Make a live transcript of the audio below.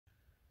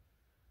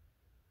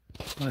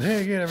Well,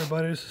 hey again,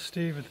 everybody. This is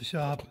Steve at the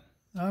shop.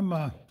 I'm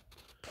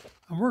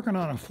working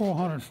on a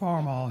 400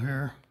 Farmall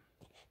here.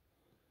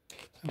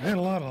 I've had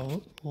a lot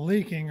of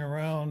leaking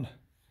around,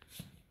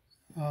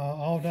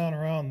 all down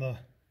around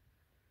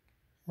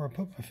where I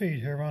put my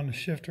feet here, around the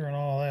shifter and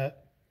all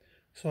that.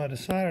 So I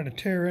decided to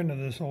tear into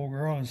this old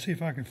girl and see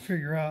if I could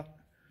figure out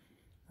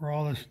where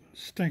all this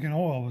stinking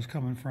oil was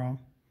coming from.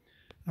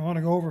 I want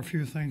to go over a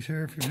few things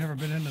here. If you've never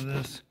been into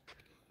this,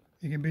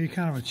 it can be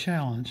kind of a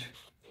challenge.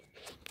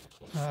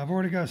 I've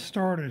already got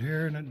started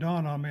here, and it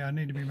dawned on me I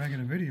need to be making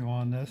a video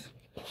on this.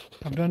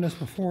 I've done this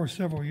before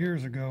several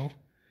years ago,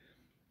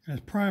 and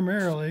it's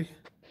primarily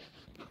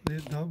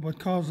what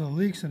causes the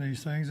leaks in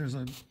these things.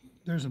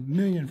 There's a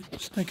million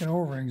stinking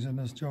O-rings in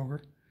this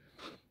joker.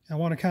 I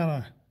want to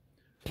kind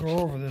of go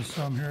over this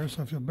some here,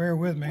 so if you'll bear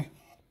with me,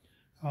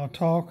 I'll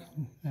talk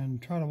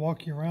and try to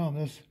walk you around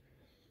this.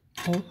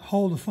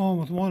 Hold the phone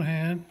with one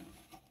hand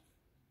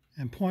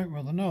and point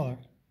with another.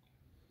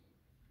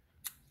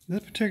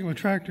 This particular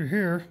tractor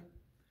here,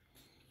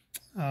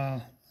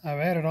 I've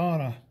added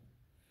on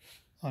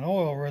an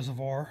oil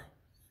reservoir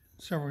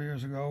several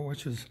years ago,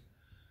 which is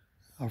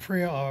a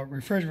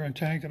refrigerant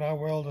tank that I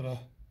welded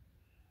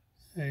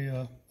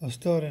a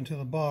stud into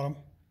the bottom,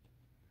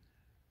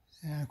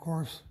 and of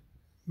course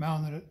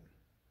mounted it.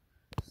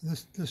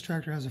 This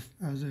tractor has a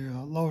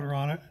loader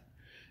on it,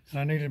 and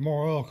I needed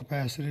more oil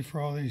capacity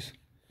for all these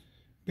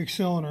big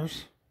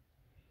cylinders.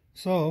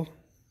 So,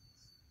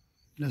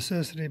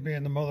 necessity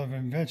being the mother of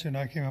invention,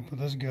 I came up with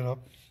this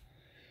get-up.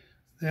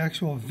 The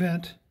actual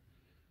vent,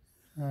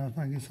 if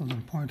I can get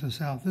something to point this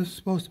out, this is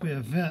supposed to be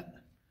a vent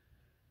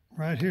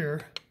right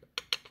here.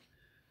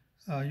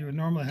 You would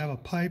normally have a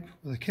pipe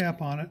with a cap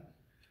on it.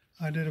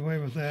 I did away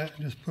with that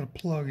and just put a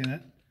plug in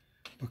it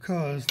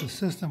because the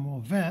system will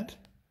vent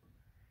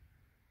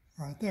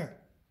right there.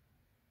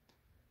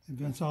 It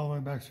vents all the way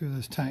back through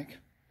this tank.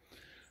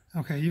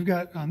 Okay, you've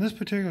got, on this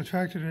particular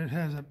tractor, it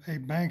has a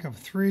bank of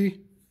three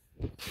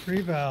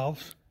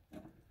valves.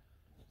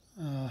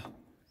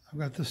 I've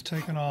got this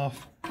taken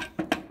off.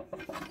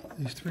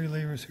 These three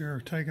levers here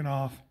are taken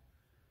off.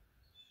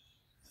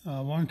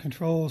 One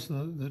controls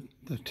the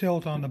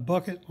tilt on the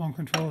bucket, one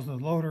controls the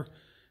loader,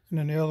 and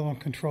then the other one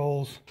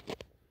controls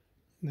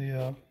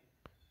the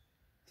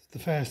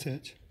fast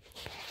hitch.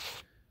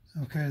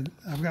 Okay,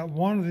 I've got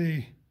one of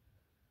the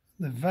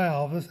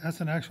valve.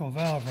 That's an actual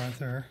valve right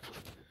there.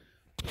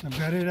 I've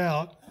got it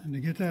out, and to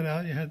get that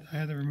out, I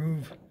had to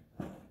remove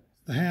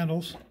the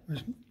handles,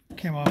 which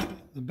came off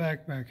the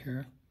back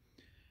here.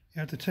 You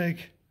have to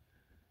take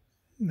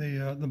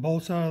the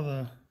bolts out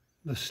of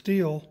the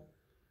steel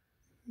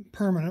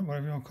permanent,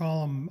 whatever you want to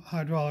call them,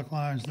 hydraulic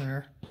lines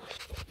there,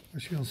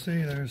 which you'll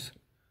see there's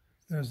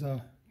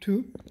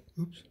two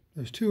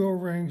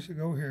O-rings that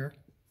go here,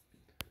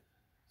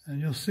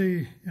 and you'll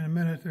see in a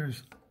minute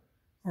there's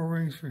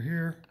O-rings for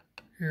here,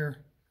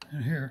 here,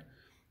 and here,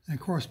 and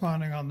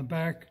corresponding on the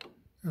back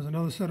there's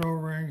another set of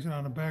O-rings, and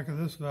on the back of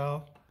this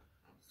valve,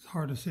 it's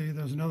hard to see,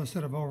 there's another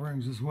set of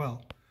O-rings as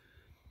well.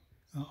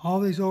 All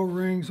these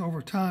O-rings,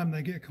 over time,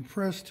 they get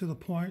compressed to the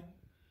point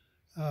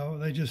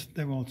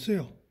they won't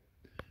seal.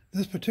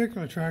 This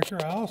particular tractor,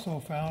 I also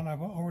found,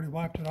 I've already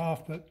wiped it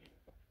off, but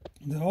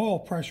the oil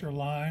pressure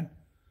line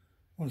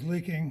was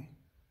leaking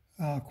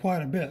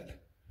quite a bit.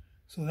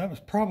 So that was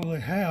probably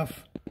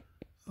half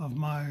of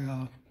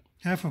my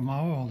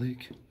oil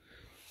leak.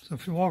 So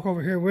if you walk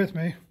over here with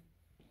me,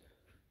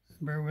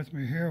 bear with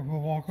me here, we'll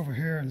walk over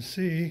here and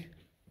see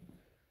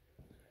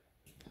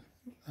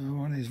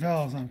one of these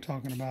valves I'm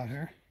talking about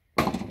here.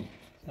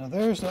 Now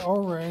there's the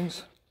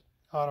O-rings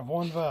out of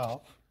one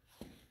valve.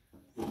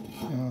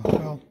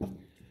 Well,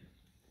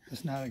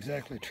 that's not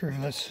exactly true.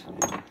 That's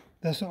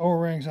the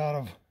O-rings out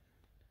of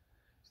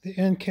the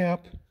end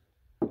cap,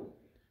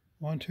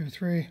 1, 2,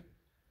 3,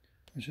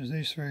 which is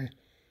these three,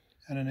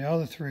 and then the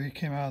other three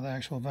came out of the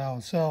actual valve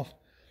itself.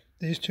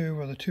 These two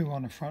were the two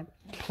on the front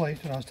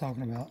plate that I was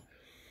talking about.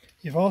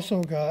 You've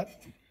also got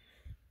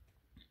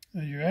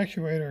your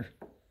actuator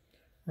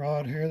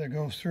rod here that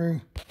goes through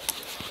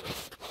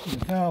the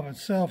valve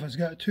itself. It's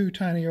got two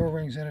tiny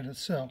O-rings in it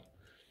itself.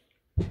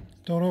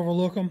 Don't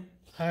overlook them.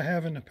 I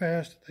have in the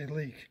past. They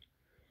leak.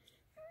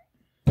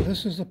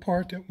 This is the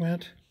part that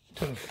went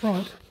to the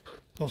front,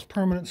 those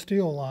permanent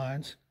steel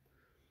lines.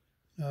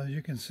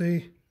 You can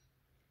see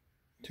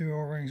two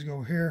O-rings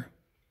go here.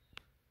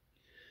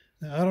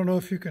 Now I don't know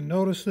if you can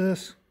notice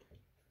this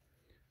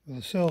with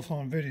a cell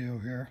phone video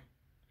here.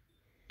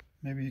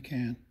 Maybe you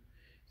can.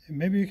 And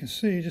maybe you can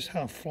see just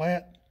how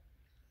flat,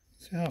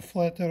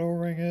 that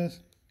O-ring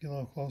is. Get a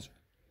little closer.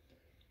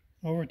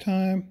 Over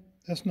time,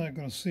 that's not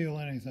going to seal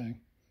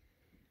anything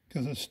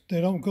because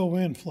they don't go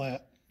in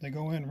flat. They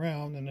go in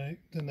round, and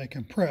then they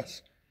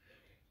compress.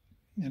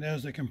 And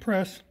as they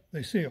compress,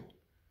 they seal.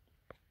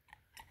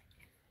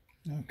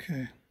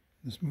 Okay,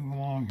 let's move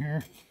along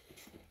here.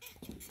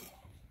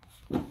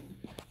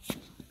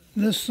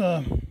 This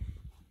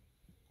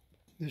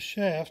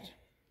shaft,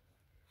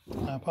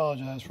 I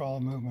apologize for all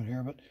the movement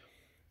here, but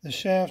the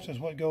shaft is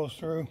what goes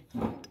through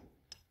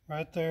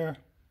right there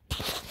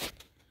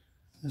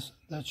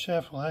That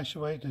shaft will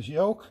actuate this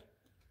yoke.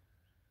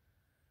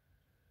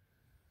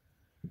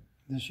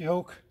 This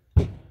yoke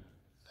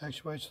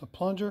actuates the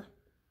plunger.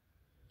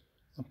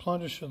 The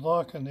plunger should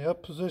lock in the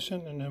up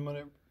position, and then when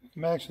it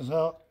maxes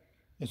out,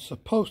 it's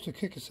supposed to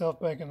kick itself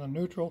back into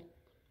neutral,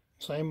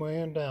 same way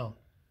and down.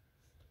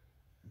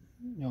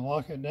 You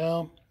lock it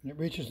down, it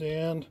reaches the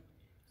end,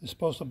 it's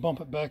supposed to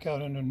bump it back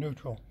out into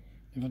neutral.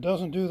 If it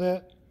doesn't do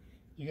that,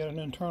 you got an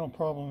internal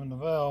problem in the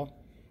valve.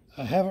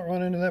 I haven't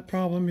run into that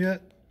problem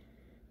yet.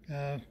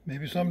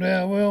 Maybe someday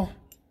I will,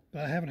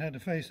 but I haven't had to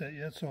face that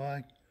yet, so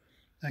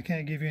I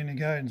can't give you any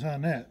guidance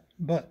on that.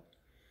 But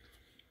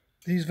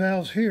these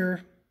valves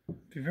here,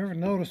 if you've ever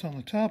noticed on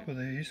the top of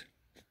these,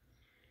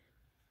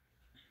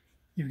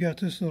 you've got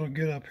this little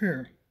get up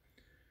here.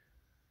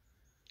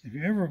 If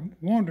you ever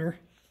wonder,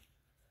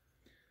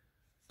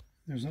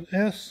 there's an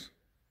S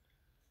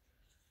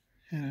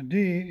and a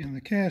D in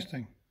the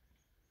casting.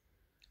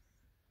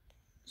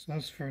 So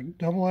that's for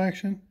double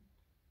action,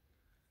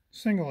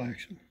 single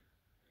action.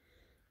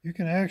 You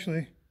can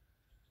actually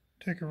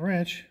take a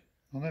wrench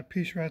on that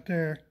piece right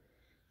there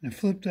and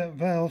flip that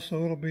valve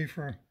so it'll be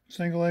for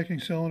single acting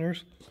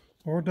cylinders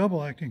or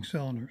double acting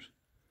cylinders,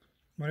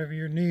 whatever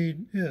your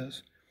need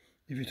is.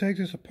 If you take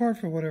this apart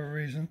for whatever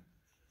reason,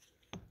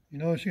 you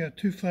notice you got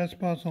two flat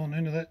spots on the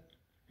end of that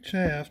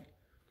shaft.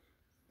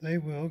 They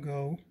will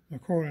go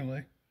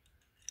accordingly.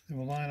 It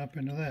will line up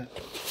into that.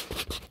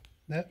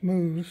 That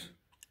moves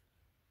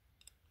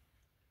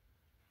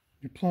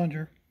your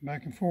plunger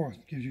back and forth.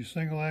 It gives you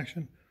single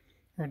action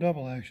or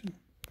double action.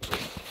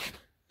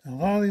 Now, a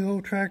lot of these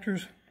old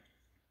tractors,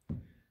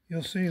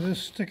 you'll see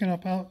this sticking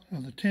up out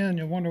of the tin.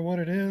 You'll wonder what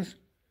it is.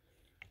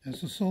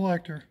 It's a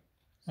selector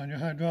on your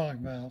hydraulic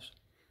valves.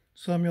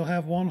 Some you'll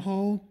have one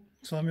hole,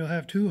 some you'll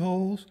have two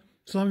holes,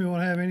 some you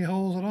won't have any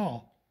holes at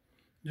all.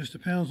 It just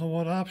depends on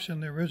what option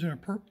the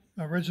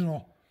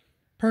original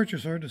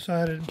purchaser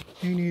decided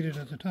he needed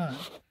at the time.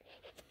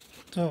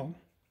 So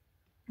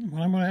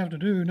what I'm going to have to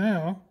do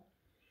now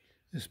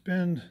is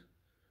spend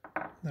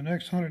the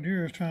next 100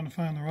 years trying to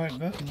find the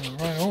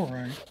right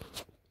O-ring.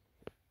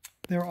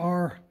 There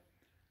are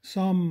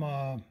some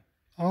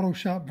auto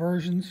shop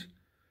versions,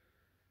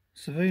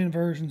 civilian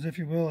versions, if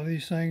you will, of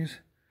these things.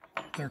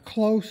 They're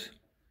close,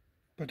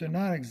 but they're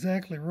not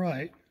exactly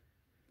right.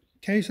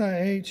 Case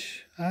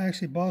IH, I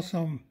actually bought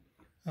some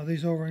of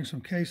these O-rings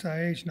from Case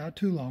IH not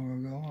too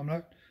long ago. I'm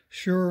not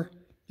sure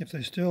if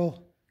they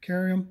still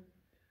carry them.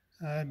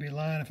 I'd be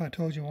lying if I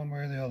told you one way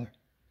or the other.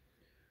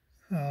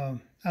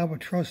 I would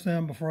trust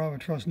them before I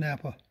would trust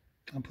Napa.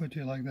 I'll put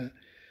it like that.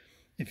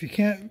 If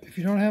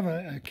you don't have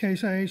a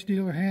Case IH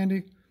dealer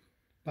handy,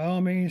 by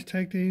all means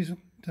take these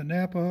to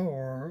Napa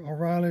or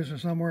O'Reilly's or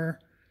somewhere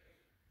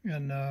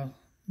and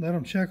let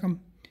them check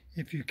them.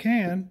 If you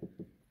can,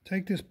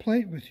 take this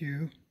plate with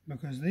you,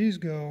 because these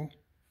go,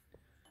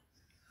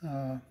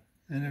 and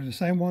they're the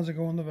same ones that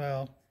go in the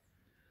valve.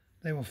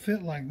 They will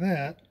fit like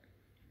that,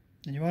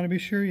 and you want to be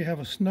sure you have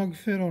a snug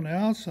fit on the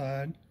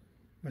outside,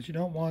 but you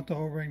don't want the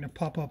O-ring to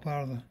pop up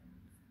out of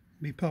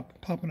the,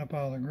 popping up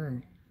out of the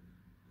groove.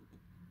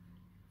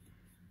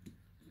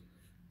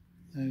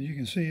 And you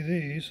can see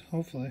these,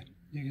 hopefully,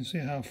 you can see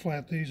how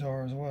flat these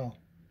are as well.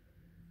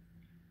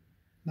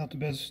 Not the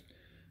best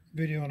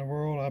video in the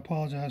world, I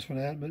apologize for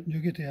that, but you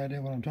get the idea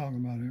what I'm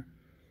talking about here.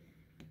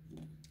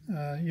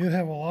 You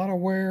have a lot of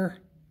wear.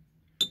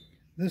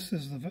 This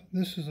is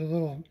a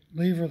little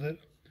lever that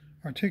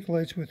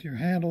articulates with your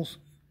handles.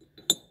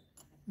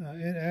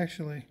 It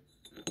actually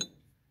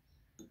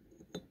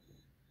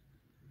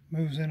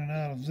moves in and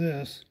out of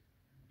this.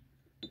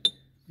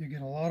 You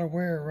get a lot of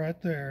wear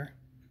right there.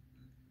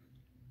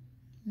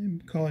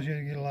 It causes you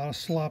to get a lot of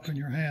slop in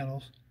your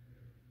handles.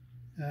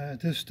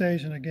 At this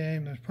stage in the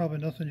game, there's probably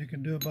nothing you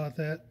can do about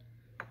that.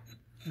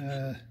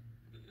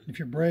 If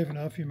you're brave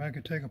enough, you might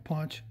could take a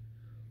punch,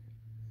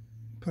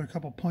 put a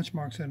couple punch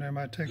marks in there,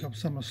 might take up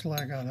some of the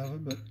slack out of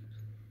it, but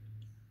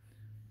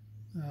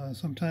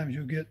sometimes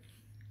you'll get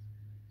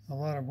a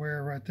lot of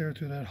wear right there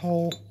through that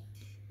hole.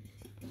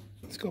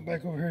 Let's go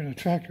back over here to the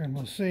tractor and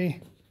we'll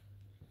see.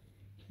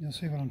 You'll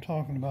see what I'm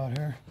talking about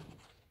here.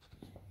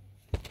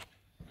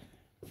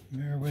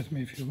 Bear with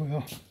me if you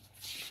will,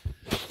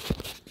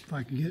 if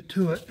I can get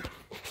to it.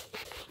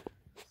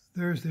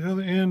 There's the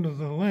other end of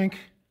the link,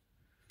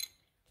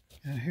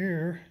 and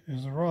here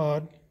is the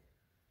rod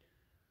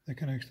that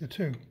connects the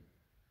two.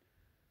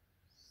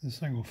 This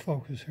thing will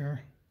focus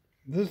here.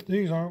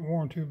 These aren't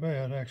worn too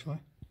bad, actually.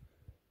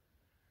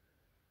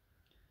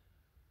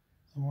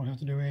 I won't have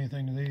to do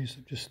anything to these,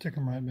 just stick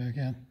them right back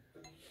in.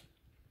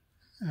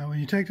 When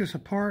you take this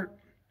apart,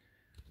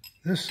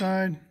 this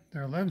side,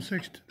 they're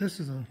 11/6.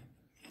 This is a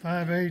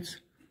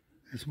 5/8.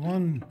 It's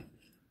 1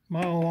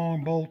 mile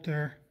long bolt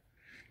there.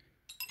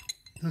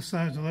 This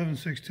side's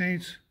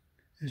 11/16.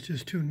 It's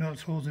just two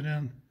nuts holds it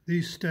in.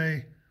 These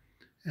stay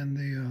in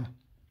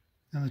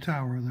the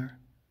tower there.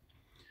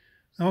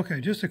 Okay,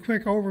 just a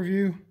quick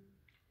overview.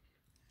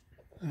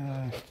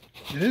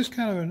 It is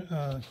kind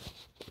of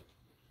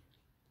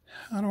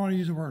I don't want to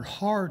use the word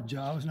hard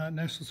job. It's not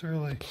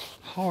necessarily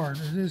hard.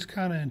 It is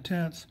kind of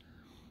intense.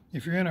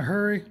 If you're in a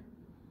hurry,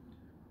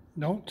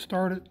 don't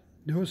start it.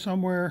 Do it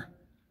somewhere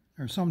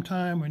or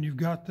sometime when you've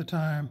got the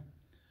time,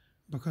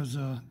 because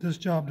this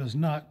job does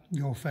not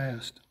go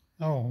fast.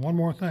 Oh, one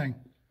more thing.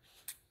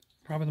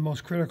 Probably the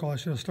most critical I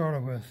should have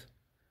started with.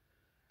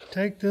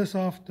 Take this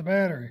off the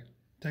battery.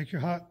 Take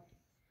your hot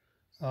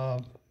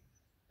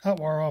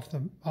wire off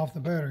the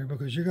battery,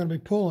 because you're going to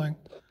be pulling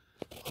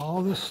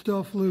all this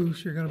stuff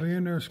loose. You're going to be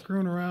in there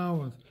screwing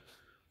around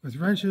with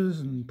wrenches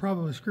and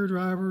probably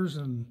screwdrivers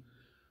and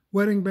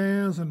wedding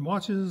bands and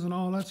watches and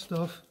all that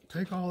stuff.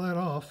 Take all that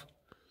off.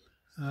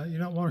 You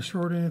don't want to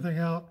short anything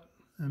out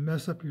and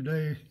mess up your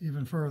day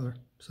even further.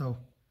 So,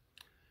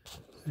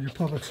 your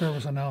public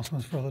service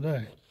announcements for the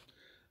day.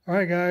 All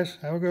right, guys,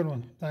 have a good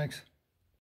one. Thanks.